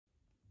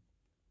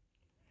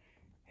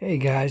Hey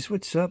guys,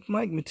 what's up?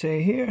 Mike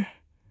Matei here,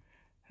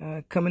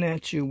 coming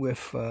at you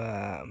with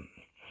one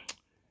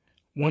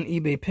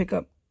eBay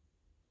pickup,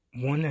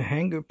 one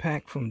hanger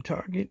pack from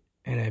Target,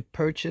 and a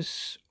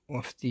purchase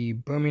off the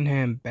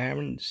Birmingham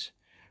Barons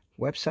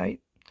website.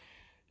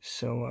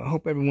 So I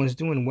hope everyone's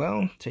doing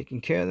well, taking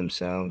care of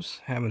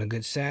themselves, having a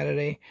good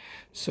Saturday.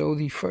 So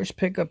the first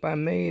pickup I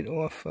made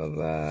off of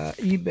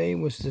eBay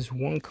was this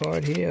one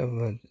card here.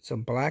 It's a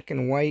black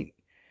and white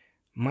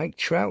Mike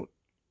Trout.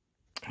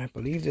 I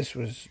believe this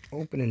was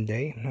opening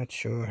day. I'm not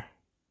sure.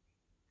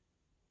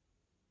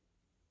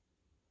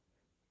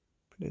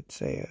 But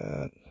it's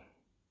a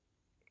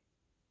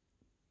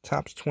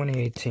Topps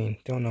 2018.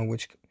 Don't know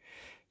which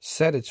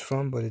set it's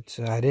from, but it's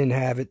I didn't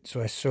have it,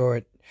 so I saw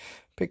it.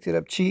 Picked it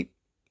up cheap.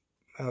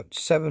 About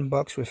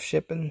 $7 with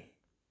shipping.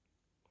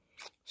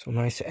 So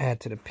nice to add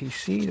to the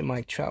PC, the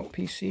Mike Trout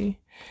PC.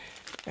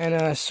 And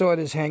I saw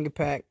this hanger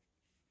pack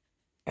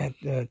at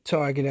the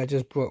Target. I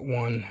just brought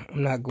one.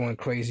 I'm not going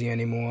crazy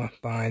anymore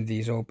buying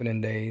these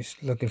opening days,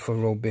 looking for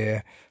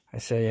Robert. I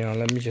say,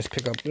 let me just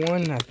pick up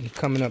one. I've been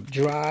coming up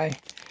dry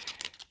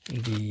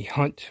in the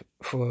hunt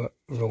for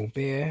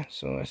Robert.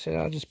 So I said,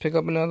 I'll just pick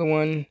up another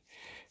one.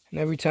 And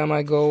every time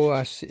I go,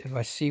 if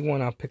I see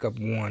one, I'll pick up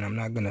one. I'm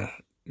not going to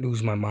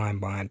lose my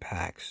mind buying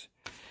packs.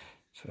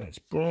 So that's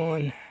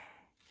Braun,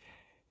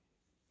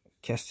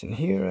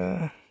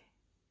 Castanheira,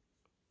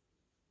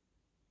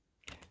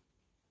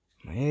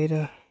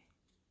 Maeda,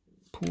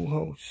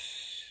 Pujols,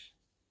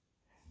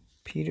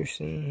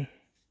 Peterson,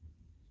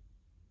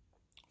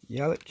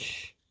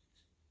 Yelich,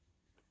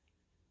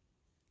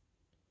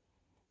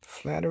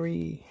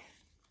 Flattery,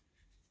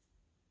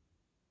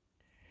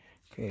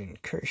 okay,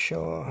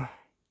 Kershaw.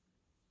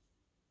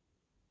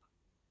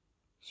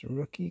 It's a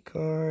rookie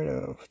card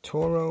of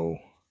Toro.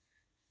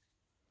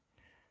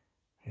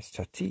 It's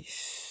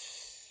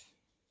Tatis.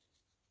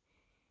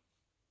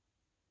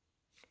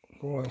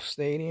 Royal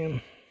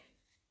Stadium.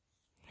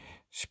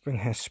 Spring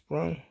has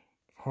sprung.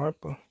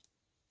 Harper.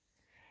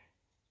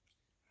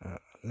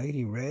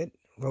 Lady Red.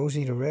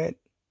 Rosie the Red.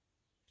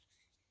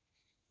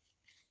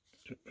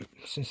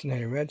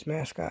 Cincinnati Reds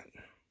mascot.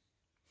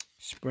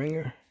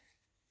 Springer.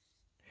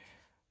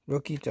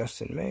 Rookie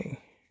Dustin May.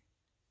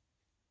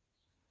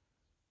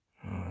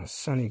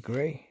 Sonny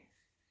Gray.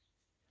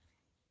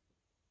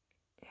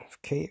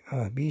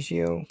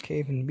 Biggio.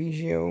 Kevin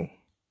Biggio.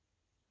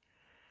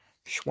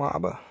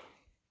 Schwaba.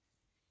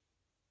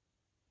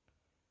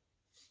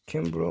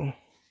 Kimbrel,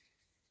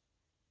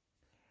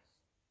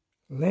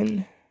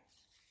 Lynn,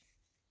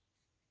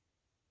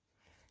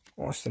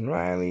 Austin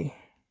Riley,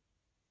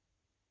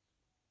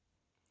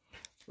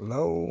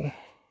 Lowe,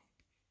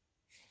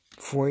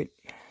 Voigt,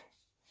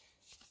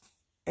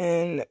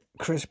 and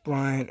Chris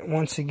Bryant.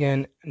 Once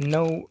again,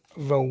 no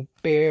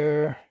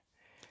Robert.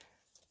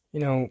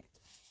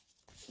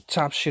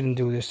 Topps shouldn't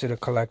do this to the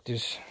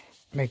collectors.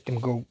 Make them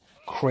go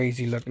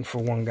crazy looking for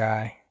one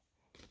guy.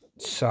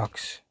 It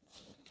sucks.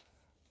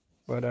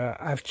 But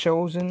I've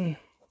chosen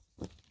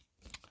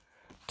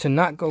to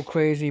not go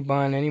crazy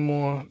buying any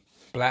more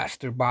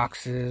blaster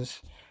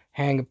boxes,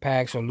 hanger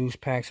packs, or loose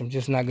packs. I'm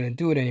just not going to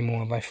do it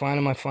anymore. If I find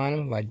them, I find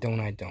them. If I don't,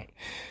 I don't.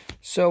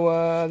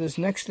 So this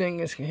next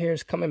thing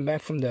is coming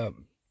back from the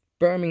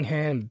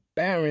Birmingham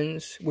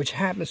Barons, which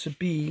happens to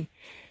be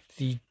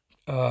the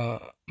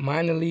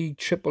minor league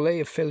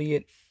AAA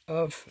affiliate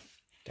of,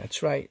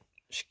 that's right,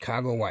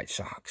 Chicago White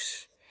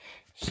Sox.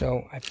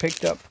 So I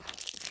picked up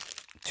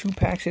 2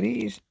 packs of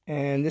these,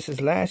 and this is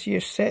last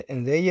year's set,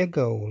 and there you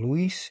go,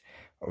 Luis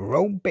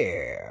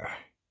Robert.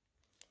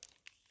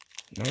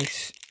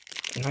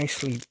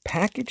 Nicely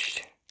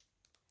packaged.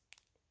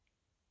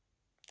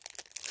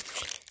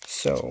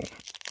 So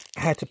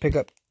I had to pick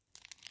up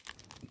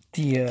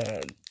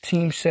the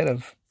team set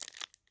of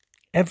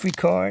every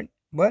card,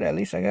 but at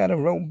least I got a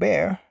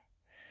Robert.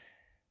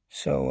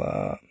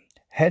 So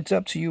heads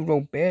up to you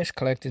Roberts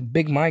collectors.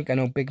 Big Mike, I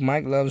know Big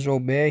Mike loves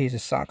Robert. He's a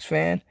Sox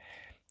fan.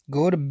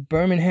 Go to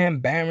Birmingham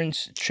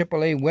Barons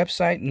AAA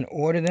website and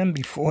order them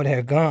before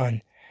they're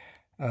gone.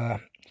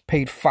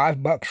 Paid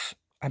 $5.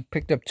 I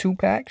picked up 2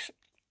 packs.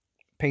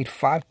 Paid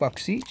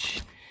 $5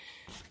 each.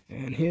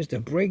 And here's the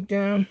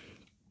breakdown.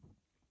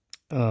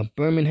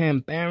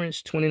 Birmingham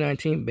Barons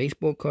 2019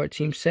 baseball card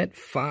team set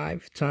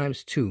 5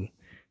 times 2.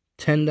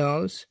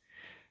 $10.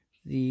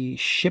 The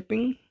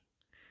shipping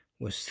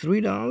was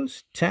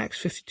 $3. Tax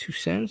 52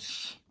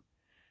 cents.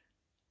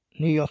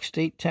 New York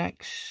State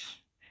tax.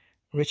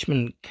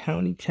 Richmond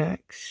County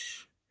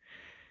tax,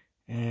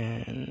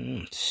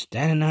 and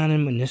Staten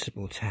Island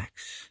municipal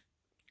tax.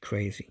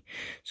 Crazy.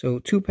 So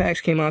 2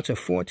 packs came out to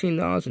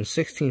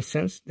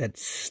 $14.16.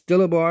 That's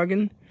still a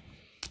bargain.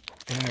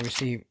 And I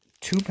received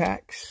 2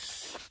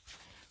 packs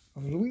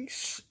of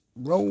Luis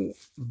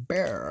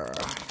Robert.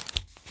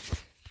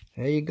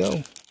 There you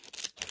go.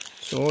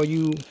 So all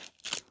you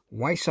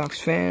White Sox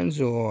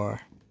fans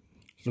or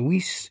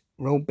Luis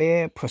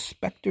Robert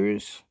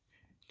prospectors,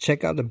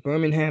 check out the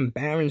Birmingham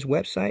Barons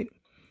website.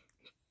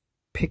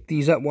 Pick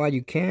these up while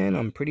you can.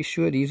 I'm pretty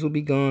sure these will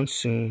be gone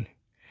soon.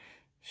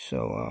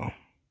 So,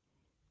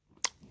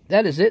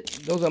 that is it.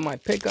 Those are my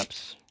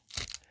pickups.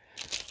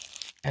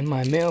 And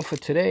my mail for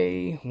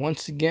today,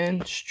 once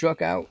again,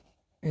 struck out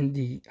in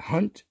the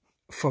hunt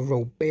for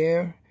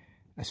Robert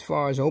as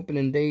far as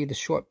opening day, the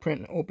short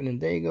print opening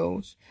day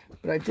goes.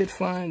 But I did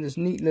find this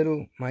neat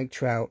little Mike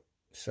Trout,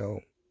 so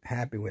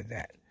happy with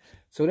that.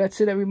 So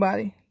that's it,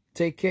 everybody.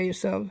 Take care of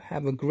yourself.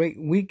 Have a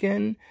great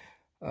weekend.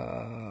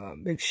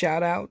 Big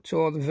shout out to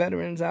all the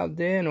veterans out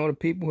there and all the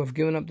people who have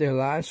given up their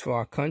lives for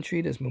our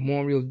country. This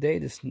Memorial Day.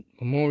 This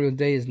Memorial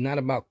Day is not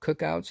about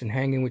cookouts and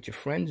hanging with your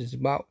friends. It's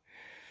about,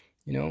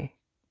 you know,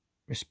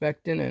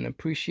 respecting and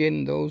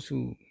appreciating those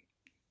who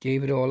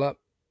gave it all up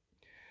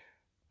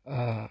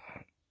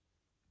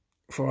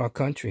for our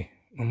country.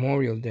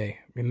 Memorial Day.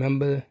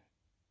 Remember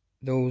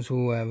those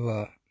who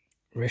have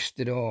risked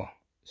it all.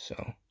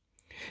 So,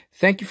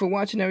 thank you for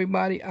watching,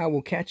 everybody. I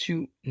will catch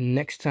you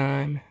next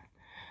time.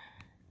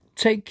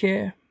 Take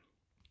care.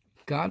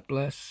 God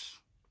bless.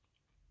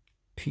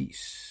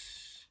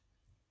 Peace.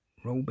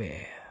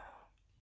 Robert.